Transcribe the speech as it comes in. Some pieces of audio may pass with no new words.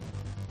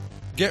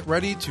get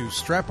ready to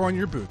strap on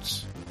your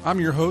boots.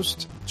 I'm your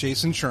host,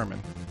 Jason Sherman.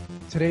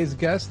 Today's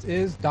guest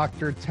is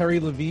Dr. Terry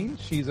Levine.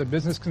 She's a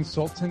business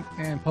consultant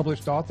and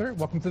published author.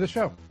 Welcome to the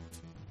show.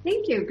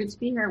 Thank you. Good to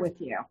be here with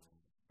you.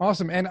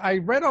 Awesome. And I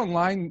read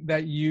online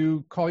that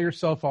you call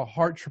yourself a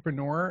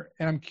heartrepreneur.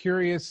 And I'm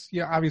curious,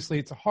 obviously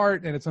it's a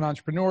heart and it's an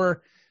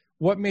entrepreneur.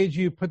 What made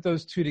you put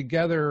those two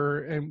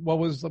together? And what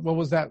was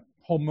that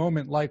whole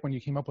moment like when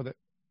you came up with it?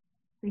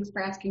 Thanks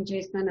for asking,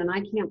 Jason. And I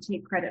can't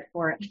take credit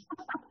for it.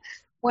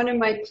 One of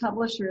my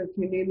publishers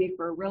who knew me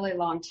for a really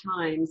long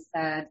time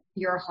said,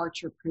 "You're a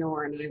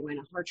heartrepreneur." And I went,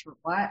 "A heart for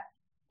what?"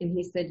 And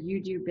he said,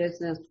 "You do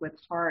business with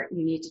heart.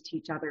 You need to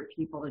teach other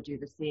people to do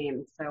the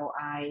same." So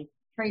I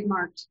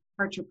trademarked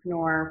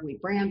Heartrepreneur. We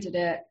branded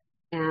it,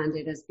 and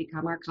it has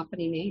become our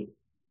company name.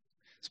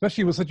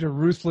 Especially with such a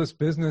ruthless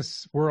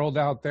business world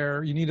out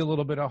there, you need a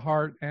little bit of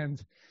heart.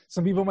 And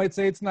some people might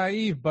say it's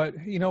naive,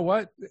 but you know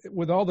what?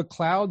 With all the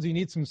clouds, you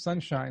need some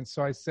sunshine.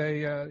 So I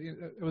say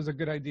it was a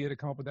good idea to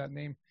come up with that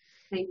name.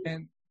 Thank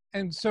you.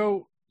 And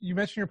so you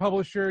mentioned your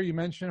publisher, you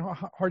mentioned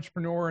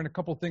Heartrepreneur and a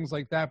couple things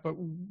like that. But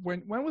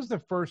when was the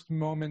first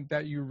moment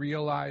that you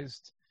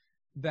realized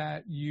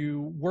that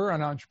you were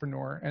an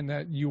entrepreneur and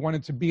that you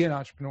wanted to be an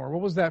entrepreneur?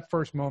 What was that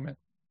first moment?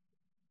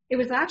 It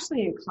was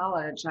actually in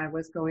college. I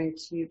was going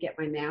to get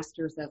my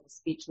master's as a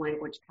speech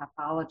language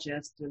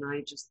pathologist, and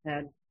I just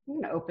said, I'm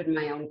going to open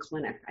my own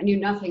clinic. I knew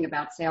nothing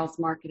about sales,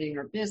 marketing,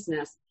 or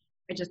business.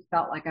 I just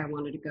felt like I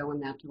wanted to go in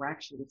that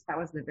direction. So that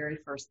was the very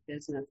first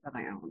business that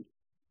I owned.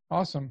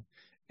 Awesome.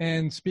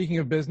 And speaking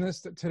of business,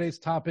 today's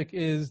topic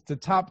is the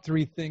top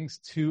 3 things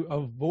to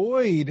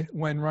avoid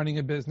when running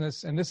a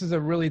business. And this is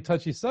a really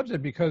touchy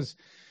subject because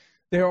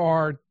there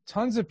are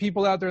tons of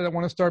people out there that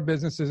want to start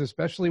businesses,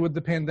 especially with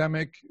the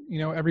pandemic.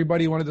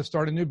 Everybody wanted to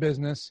start a new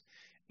business,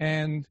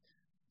 and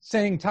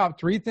saying top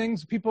 3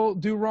 things people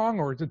do wrong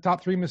or the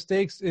top 3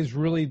 mistakes is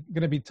really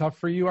going to be tough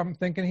for you, I'm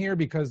thinking here,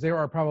 because there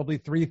are probably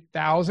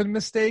 3,000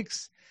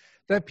 mistakes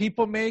that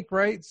people make,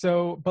 right?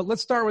 So, but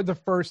let's start with the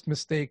first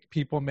mistake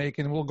people make,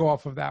 and we'll go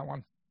off of that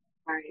one.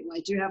 All right. Well,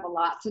 I do have a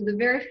lot. So the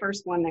very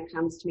first one that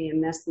comes to me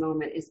in this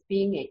moment is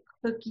being a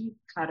cookie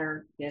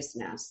cutter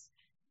business,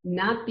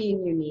 not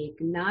being unique,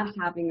 not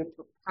having a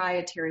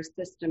proprietary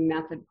system,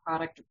 method,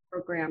 product, or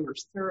program or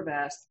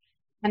service,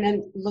 and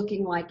then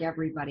looking like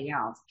everybody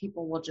else.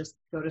 People will just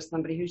go to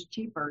somebody who's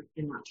cheaper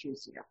and not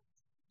choose you.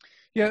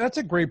 Yeah, that's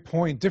a great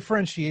point.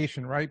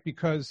 Differentiation, right?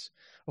 Because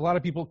a lot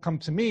of people come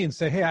to me and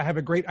say, hey, I have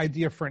a great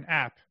idea for an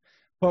app.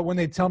 But when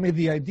they tell me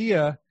the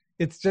idea,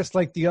 it's just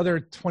like the other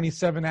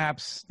 27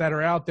 apps that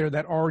are out there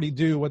that already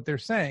do what they're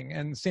saying.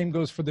 And the same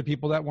goes for the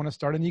people that want to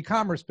start an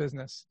e-commerce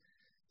business.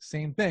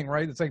 Same thing,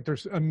 right? It's like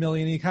there's a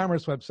million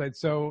e-commerce websites.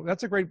 So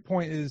that's a great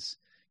point is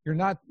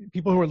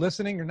people who are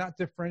listening, you're not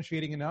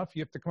differentiating enough.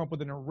 You have to come up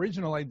with an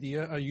original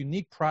idea, a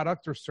unique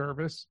product or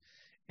service,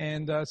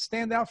 and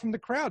stand out from the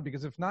crowd,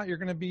 because if not, you're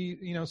going to be,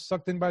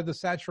 sucked in by the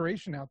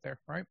saturation out there,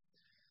 right?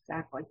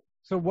 Exactly.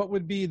 So what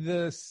would be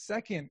the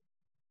second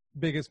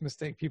biggest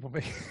mistake people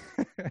make?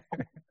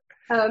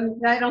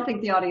 I don't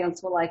think the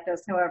audience will like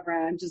this. However,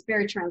 I'm just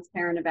very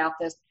transparent about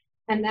this.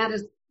 And that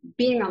is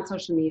being on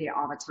social media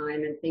all the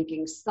time and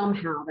thinking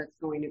somehow that's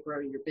going to grow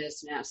your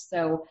business.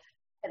 So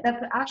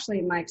that's actually,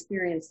 in my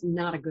experience,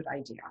 not a good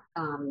idea.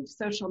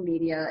 Social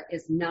media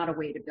is not a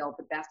way to build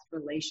the best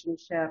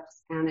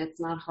relationships, and it's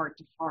not heart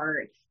to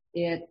heart.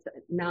 It's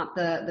not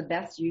the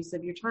best use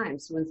of your time.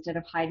 So instead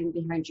of hiding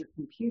behind your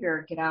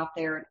computer, get out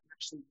there and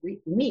actually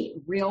meet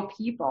real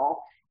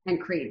people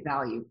and create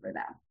value for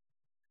them.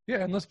 Yeah,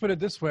 and let's put it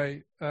this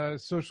way.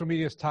 Social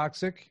media is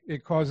toxic.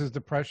 It causes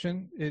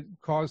depression. It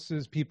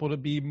causes people to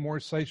be more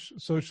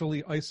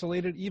socially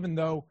isolated, even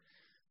though,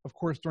 of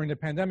course, during the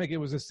pandemic, it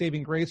was a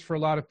saving grace for a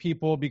lot of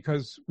people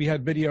because we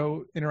had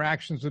video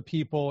interactions with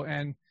people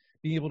and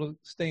being able to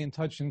stay in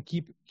touch and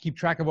keep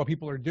track of what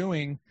people are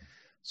doing.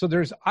 So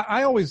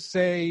I always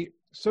say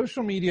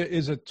social media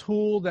is a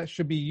tool that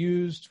should be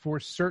used for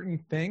certain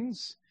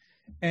things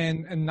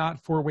and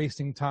not for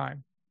wasting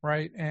time,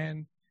 right?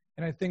 And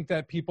I think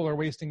that people are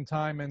wasting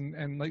time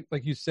and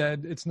like you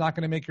said, it's not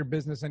going to make your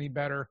business any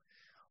better.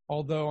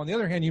 Although on the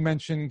other hand, you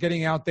mentioned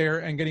getting out there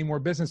and getting more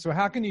business. So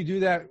how can you do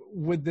that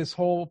with this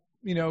whole,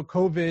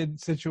 COVID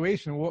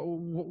situation?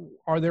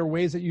 Are there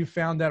ways that you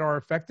found that are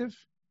effective?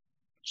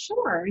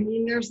 Sure. I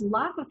mean, there's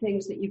lots of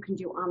things that you can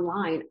do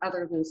online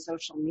other than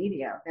social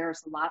media.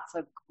 There's lots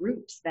of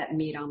groups that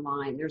meet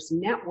online. There's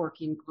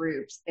networking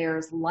groups.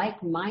 There's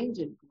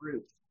like-minded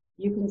groups.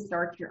 You can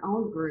start your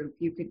own group.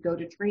 You could go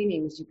to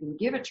trainings. You can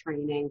give a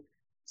training.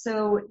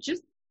 So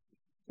just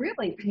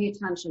really pay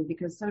attention,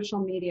 because social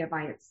media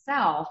by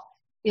itself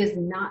is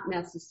not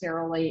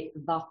necessarily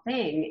the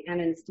thing.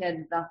 And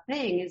instead, the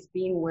thing is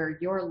being where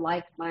your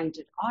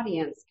like-minded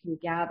audience can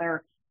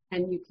gather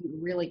and you can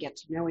really get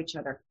to know each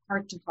other,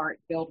 heart to heart,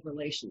 build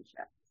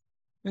relationships.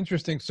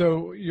 Interesting.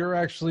 So you're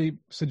actually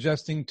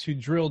suggesting to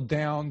drill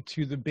down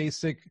to the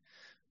basic,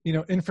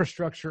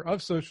 infrastructure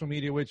of social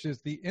media, which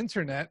is the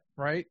internet,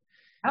 right?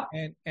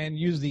 Yep. And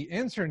use the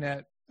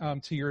internet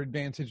to your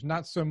advantage,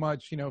 not so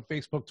much,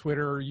 Facebook,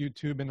 Twitter, or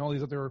YouTube, and all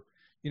these other,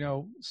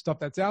 stuff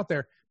that's out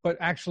there, but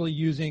actually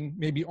using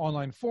maybe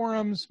online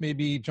forums,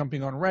 maybe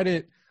jumping on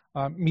Reddit,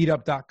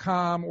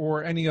 meetup.com,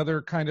 or any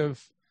other kind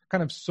of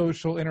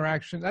social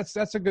interaction.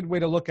 That's a good way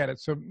to look at it.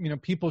 So,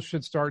 people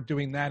should start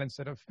doing that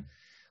instead of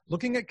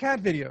looking at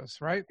cat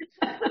videos, right?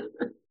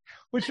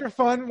 Which are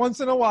fun once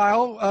in a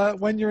while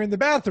when you're in the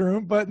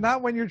bathroom, but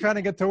not when you're trying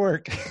to get to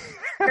work.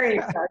 There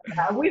you go.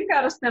 Yeah, we've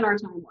got to spend our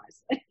time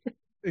wisely.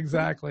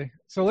 Exactly.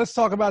 So let's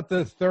talk about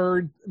the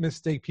third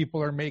mistake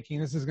people are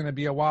making. This is going to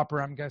be a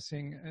whopper, I'm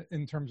guessing,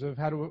 in terms of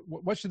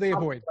what should they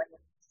avoid?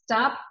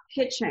 Stop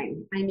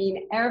pitching. I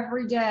mean,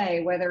 every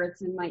day, whether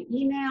it's in my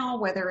email,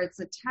 whether it's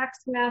a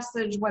text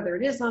message, whether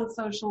it is on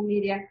social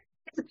media,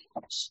 it's a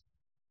pitch.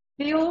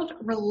 Build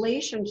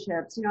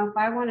relationships. If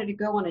I wanted to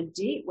go on a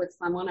date with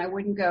someone, I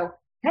wouldn't go,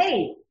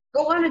 hey,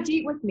 go on a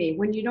date with me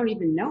when you don't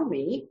even know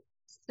me.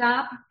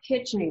 Stop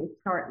pitching,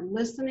 start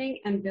listening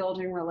and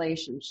building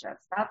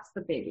relationships. That's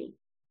the biggie.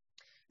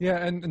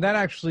 Yeah, and that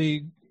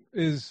actually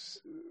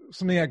is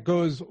something that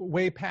goes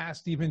way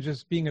past even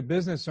just being a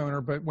business owner.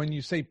 But when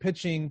you say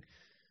pitching,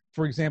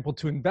 for example,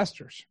 to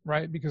investors,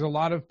 right? Because a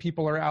lot of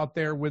people are out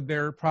there with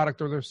their product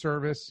or their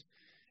service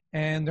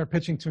and they're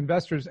pitching to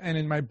investors. And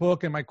in my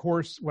book and my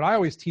course, what I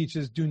always teach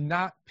is do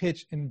not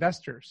pitch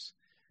investors.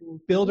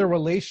 Build a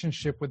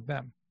relationship with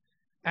them.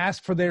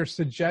 Ask for their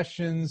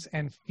suggestions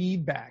and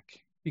feedback,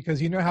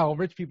 because you know how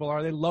rich people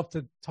are. They love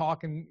to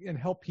talk and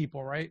help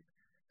people, right?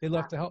 They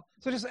love to help.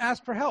 So just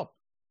ask for help.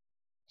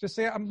 Just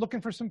say, I'm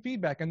looking for some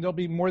feedback, and they'll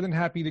be more than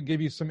happy to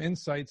give you some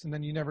insights. And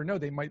then you never know,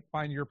 they might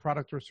find your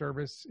product or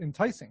service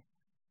enticing.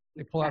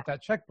 They pull out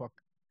that checkbook.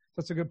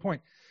 That's a good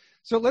point.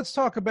 So let's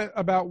talk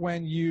about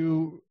when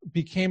you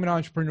became an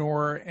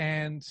entrepreneur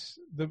and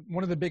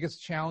one of the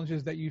biggest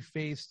challenges that you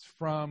faced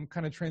from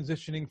kind of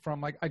transitioning from,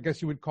 like, I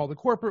guess you would call the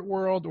corporate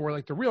world or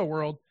like the real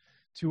world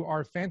to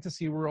our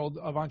fantasy world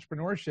of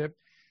entrepreneurship.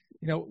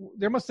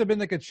 There must have been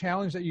like a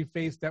challenge that you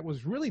faced that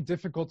was really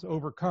difficult to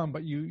overcome,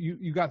 but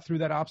you got through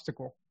that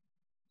obstacle.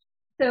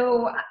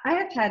 So I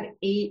have had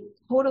 8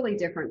 totally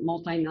different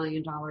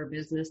multi-million-dollar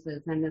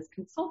businesses and this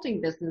consulting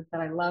business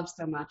that I love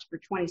so much for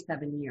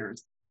 27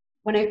 years.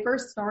 When I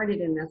first started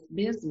in this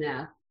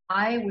business,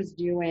 I was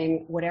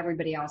doing what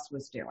everybody else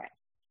was doing.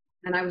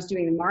 And I was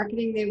doing the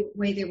marketing the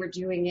way they were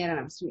doing it, and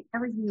I was doing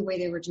everything the way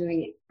they were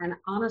doing it. And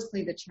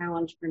honestly, the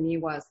challenge for me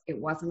was it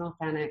wasn't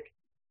authentic,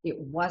 it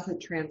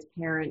wasn't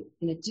transparent,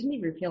 and it didn't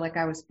even feel like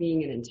I was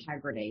being in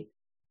integrity.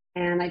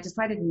 And I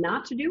decided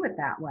not to do it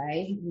that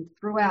way, and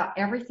threw out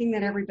everything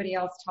that everybody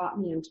else taught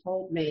me and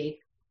told me.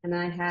 And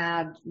I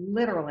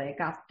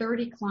got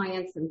 30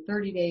 clients in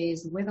 30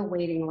 days with a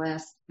waiting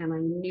list. And I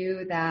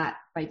knew that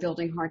by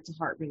building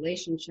heart-to-heart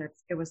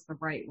relationships, it was the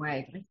right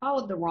way. But I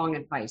followed the wrong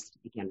advice to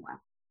begin with.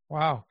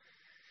 Wow.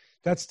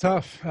 That's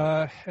tough.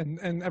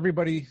 And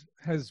everybody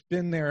has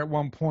been there at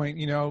one point,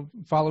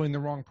 following the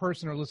wrong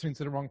person or listening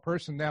to the wrong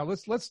person. Now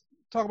let's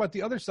talk about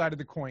the other side of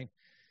the coin.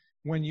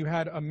 When you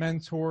had a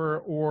mentor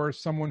or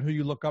someone who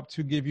you look up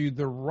to give you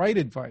the right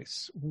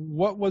advice,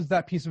 what was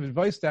that piece of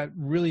advice that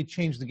really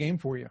changed the game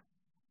for you?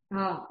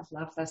 Oh, I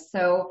love this.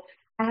 So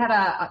I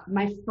had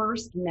my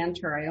first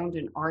mentor. I owned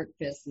an art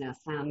business,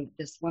 and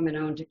this woman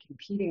owned a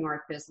competing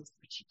art business,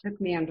 but she took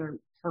me under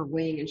her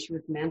wing and she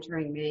was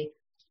mentoring me.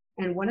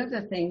 And one of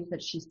the things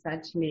that she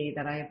said to me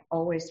that I've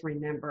always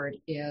remembered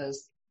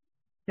is,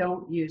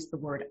 don't use the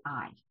word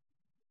I.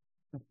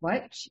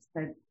 What? She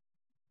said,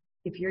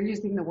 if you're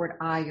using the word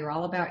I, you're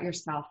all about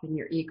yourself and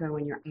your ego,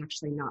 and you're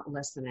actually not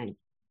listening.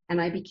 And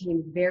I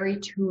became very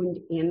tuned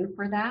in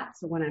for that.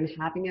 So when I'm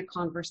having a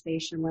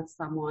conversation with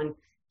someone,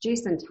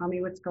 Jason, tell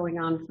me what's going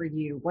on for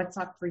you. What's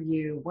up for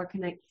you?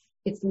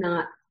 It's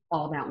not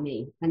all about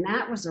me. And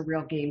that was a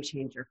real game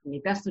changer for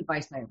me. Best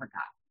advice I ever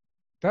got.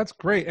 That's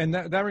great. And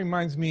that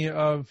reminds me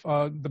of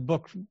the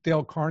book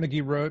Dale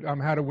Carnegie wrote,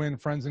 How to Win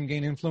Friends and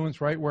Gain Influence,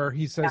 right? Where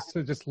he says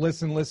to just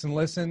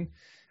listen.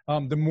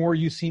 The more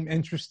you seem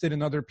interested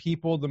in other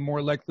people, the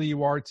more likely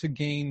you are to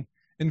gain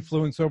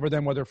influence over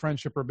them, whether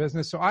friendship or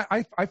business. So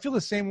I feel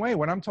the same way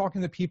when I'm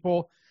talking to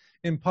people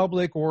in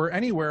public or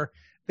anywhere.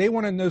 They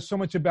want to know so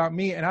much about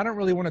me, and I don't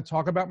really want to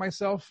talk about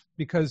myself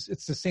because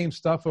it's the same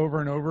stuff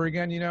over and over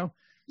again,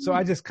 So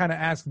I just kind of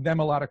ask them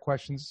a lot of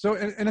questions. So,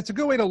 and it's a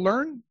good way to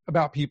learn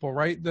about people,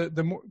 right?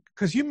 The more,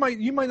 because you might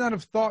not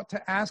have thought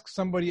to ask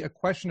somebody a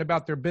question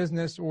about their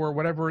business or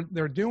whatever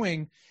they're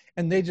doing,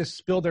 and they just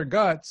spill their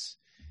guts.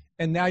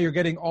 And now you're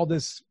getting all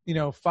this,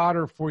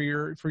 fodder for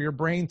your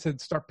brain to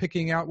start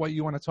picking out what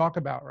you want to talk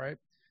about, right?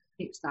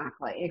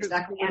 Exactly. And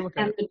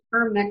the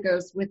term that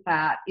goes with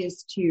that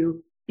is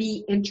to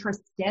be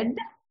interested,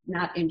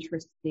 not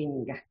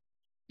interesting.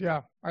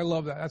 Yeah, I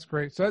love that. That's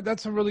great. So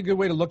that's a really good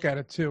way to look at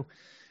it too.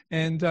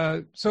 And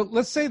so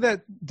let's say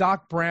that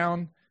Doc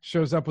Brown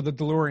shows up with a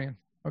DeLorean,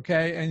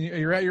 okay? And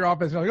you're at your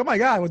office, and you're like, oh my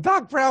God, well,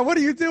 Doc Brown, what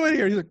are you doing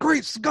here? He's like,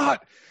 great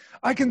Scott,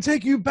 I can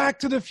take you back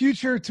to the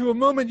future to a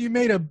moment you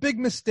made a big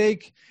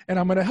mistake, and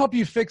I'm going to help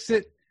you fix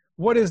it.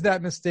 What is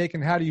that mistake,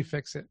 and how do you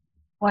fix it?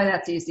 Boy,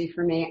 that's easy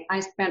for me. I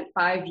spent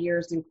 5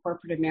 years in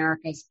corporate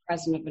America as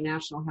president of a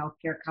national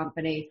healthcare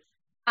company.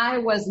 I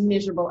was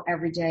miserable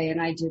every day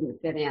and I didn't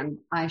fit in.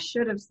 I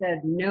should have said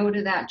no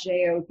to that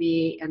job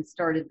and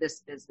started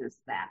this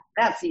business then.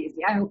 That's easy.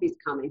 I hope he's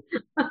coming.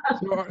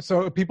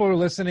 So people are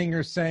listening,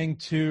 you're saying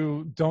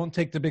to don't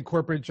take the big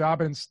corporate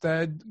job,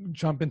 instead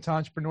jump into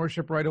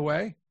entrepreneurship right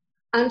away?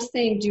 I'm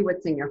saying do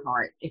what's in your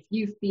heart. If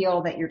you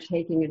feel that you're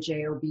taking a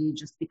job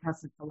just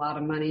because it's a lot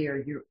of money or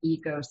your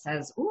ego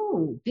says,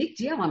 ooh, big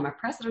deal, I'm a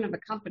president of a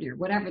company or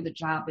whatever the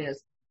job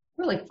is,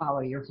 really follow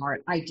your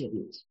heart. I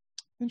didn't.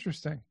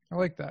 Interesting. I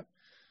like that.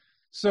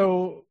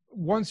 So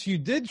once you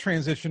did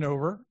transition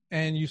over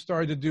and you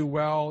started to do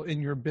well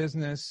in your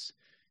business,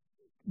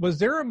 was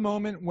there a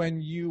moment when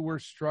you were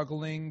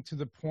struggling to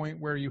the point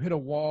where you hit a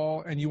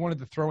wall and you wanted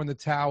to throw in the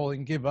towel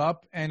and give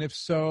up? And if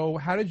so,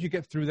 how did you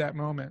get through that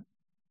moment?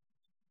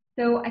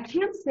 So I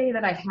can't say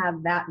that I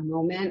had that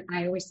moment.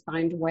 I always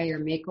find a way or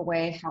make a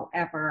way.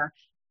 However,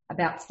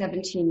 about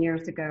 17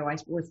 years ago, I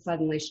was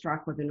suddenly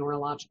struck with a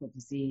neurological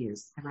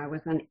disease and I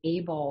was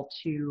unable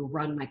to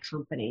run my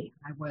company.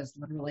 I was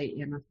literally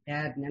in a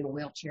bed and in a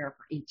wheelchair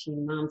for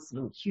 18 months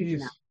and on a huge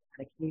amount of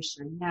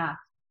medication. Yeah.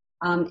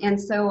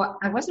 And so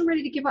I wasn't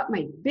ready to give up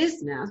my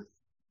business.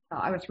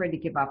 I was ready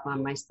to give up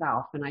on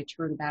myself. And I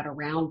turned that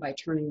around by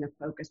turning the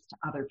focus to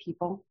other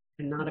people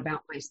and not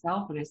about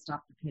myself. And I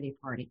stopped the pity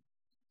party.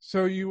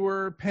 So you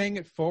were paying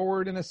it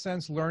forward in a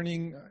sense,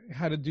 learning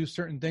how to do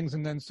certain things.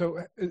 And then,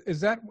 so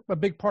is that a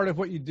big part of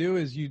what you do,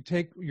 is you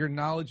take your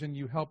knowledge and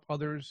you help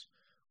others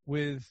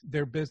with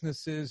their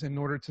businesses in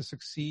order to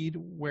succeed,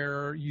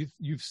 where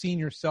you've seen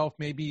yourself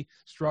maybe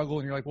struggle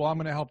and you're like, well, I'm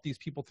going to help these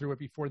people through it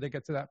before they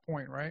get to that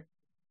point, right?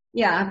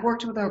 Yeah, I've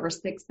worked with over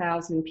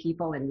 6,000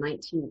 people in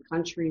 19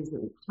 countries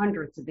and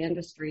hundreds of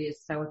industries.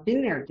 So I've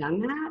been there,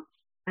 done that.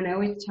 And I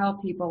always tell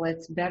people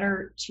it's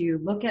better to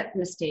look at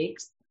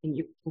mistakes and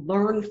you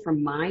learn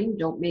from mine,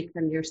 don't make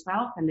them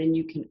yourself, and then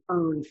you can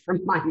earn from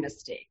my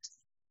mistakes.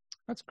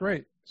 That's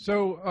great.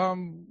 So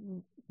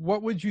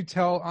what would you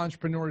tell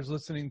entrepreneurs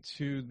listening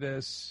to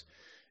this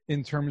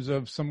in terms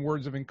of some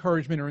words of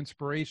encouragement or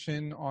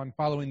inspiration on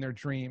following their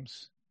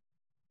dreams?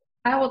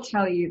 I will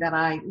tell you that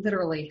I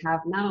literally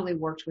have not only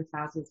worked with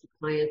thousands of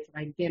clients,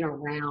 but I've been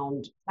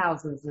around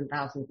thousands and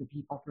thousands of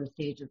people from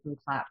stages and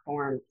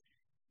platforms.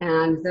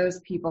 And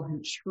those people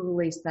who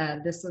truly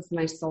said, this is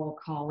my soul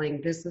calling,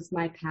 this is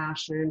my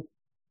passion,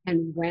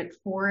 and went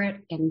for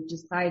it and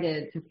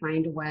decided to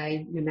find a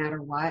way no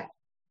matter what,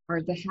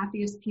 are the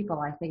happiest people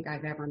I think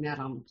I've ever met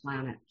on the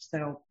planet.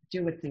 So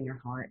do what's in your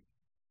heart.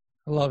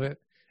 I love it.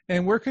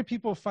 And where could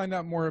people find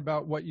out more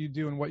about what you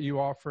do and what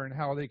you offer and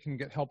how they can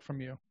get help from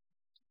you?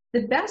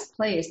 The best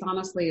place,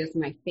 honestly, is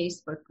my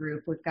Facebook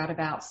group. We've got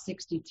about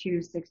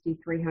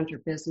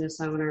 6,300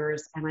 business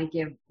owners, and I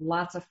give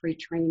lots of free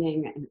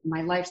training, and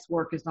my life's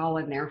work is all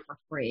in there for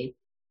free.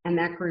 And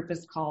that group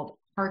is called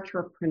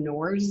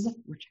Heartrepreneurs,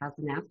 which has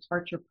an F,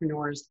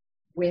 Heartrepreneurs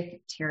with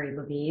Terry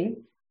Levine,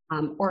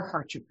 or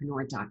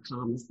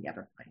heartrepreneur.com is the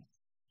other place.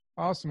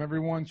 Awesome.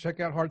 Everyone, check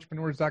out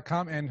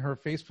heartrepreneurs.com and her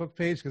Facebook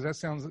page, because that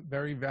sounds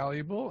very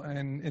valuable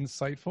and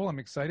insightful. I'm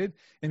excited.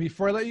 And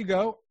before I let you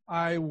go,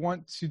 I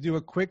want to do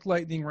a quick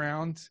lightning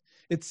round.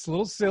 It's a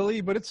little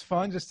silly, but it's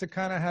fun just to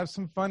kind of have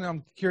some fun.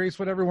 I'm curious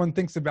what everyone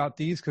thinks about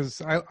these,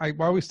 because I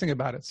always think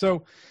about it.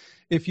 So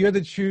if you had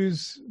to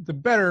choose the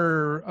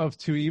better of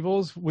two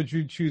evils, would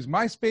you choose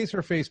MySpace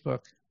or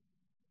Facebook?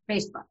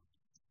 Facebook.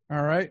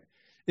 All right.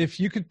 If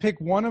you could pick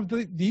one of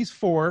these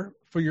four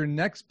for your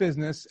next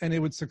business and it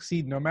would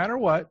succeed no matter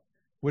what,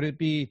 would it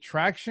be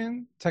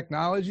traction,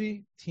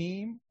 technology,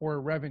 team, or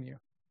revenue?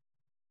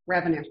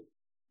 Revenue.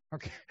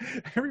 Okay.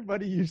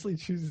 Everybody usually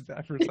chooses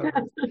that for some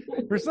reason.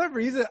 For some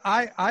reason,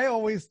 I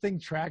always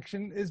think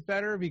traction is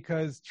better,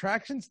 because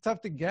traction's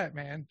tough to get,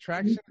 man.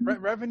 Traction,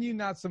 revenue,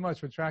 not so much,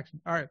 but traction.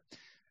 All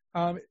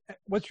right.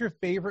 What's your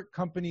favorite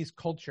company's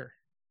culture?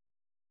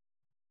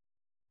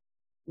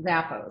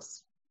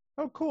 Zappos.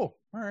 Oh, cool.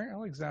 All right. I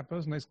like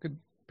Zappos. Nice, good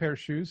pair of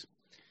shoes.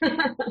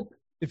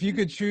 If you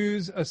could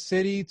choose a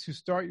city to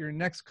start your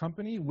next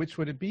company, which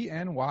would it be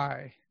and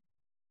why?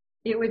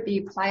 It would be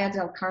Playa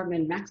del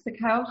Carmen,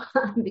 Mexico,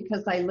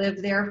 because I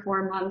live there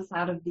 4 months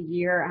out of the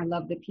year. I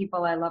love the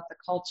people. I love the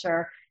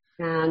culture.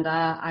 And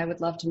I would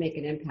love to make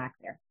an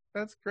impact there.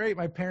 That's great.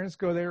 My parents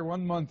go there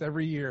 1 month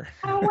every year.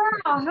 Oh, wow.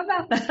 How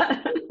about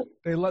that?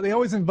 They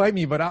always invite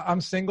me, but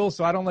I'm single,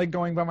 so I don't like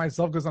going by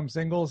myself because I'm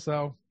single.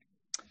 So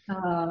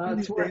one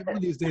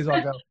of these days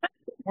I'll go.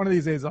 One of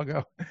these days I'll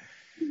go.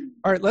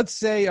 All right. Let's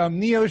say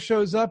Neo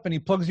shows up and he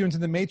plugs you into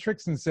the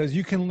Matrix and says,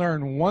 you can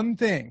learn one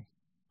thing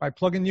by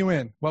plugging you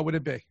in. What would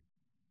it be?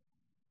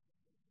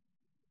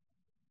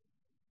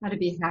 How to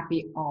be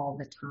happy all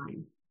the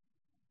time.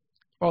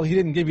 Well, he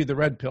didn't give you the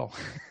red pill.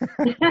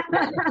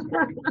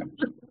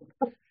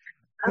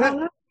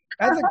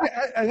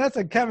 That's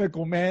a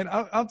chemical, man.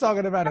 I'm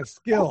talking about a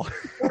skill.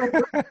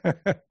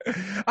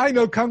 I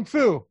know Kung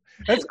Fu.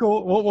 That's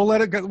cool. We'll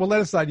let it go. We'll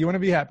let it slide. You want to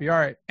be happy. All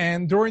right.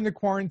 And during the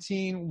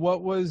quarantine,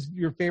 what was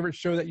your favorite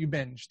show that you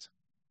binged?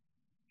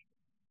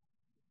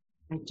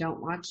 I don't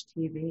watch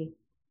TV.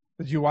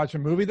 Did you watch a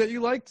movie that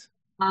you liked?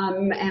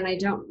 And I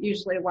don't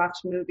usually watch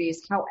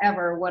movies.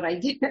 However, what I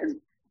did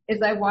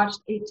is I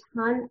watched a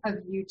ton of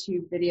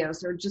YouTube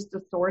videos. They're just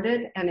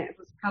assorted, and it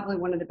was probably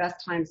one of the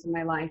best times in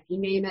my life. You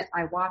name it,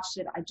 I watched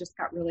it. I just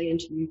got really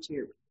into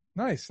YouTube.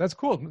 Nice. That's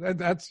cool.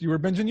 You were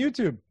binging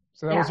YouTube.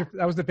 So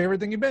that was the favorite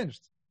thing you binged.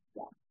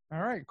 Yeah.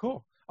 All right,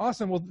 cool.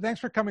 Awesome. Well, thanks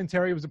for coming,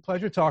 Terry. It was a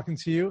pleasure talking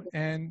to you,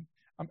 and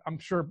I'm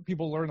sure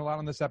people learned a lot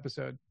on this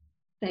episode.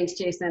 Thanks,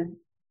 Jason.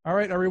 All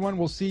right, everyone.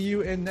 We'll see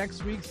you in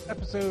next week's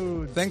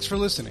episode. Thanks for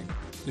listening.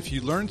 If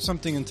you learned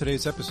something in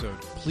today's episode,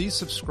 please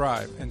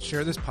subscribe and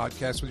share this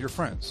podcast with your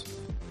friends.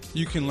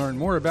 You can learn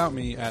more about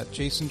me at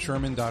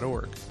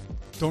jasonsherman.org.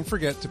 Don't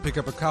forget to pick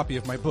up a copy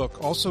of my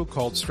book, also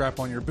called Strap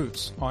on Your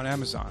Boots, on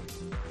Amazon.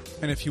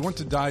 And if you want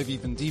to dive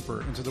even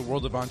deeper into the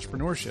world of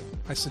entrepreneurship,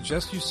 I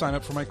suggest you sign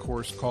up for my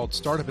course called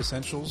Startup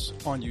Essentials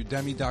on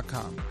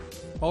udemy.com.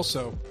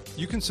 Also,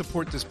 you can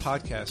support this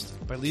podcast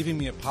by leaving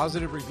me a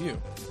positive review,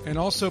 and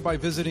also by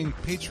visiting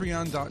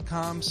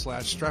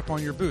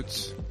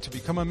patreon.com/straponyourboots to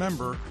become a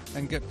member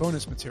and get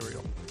bonus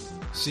material.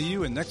 See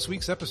you in next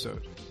week's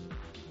episode.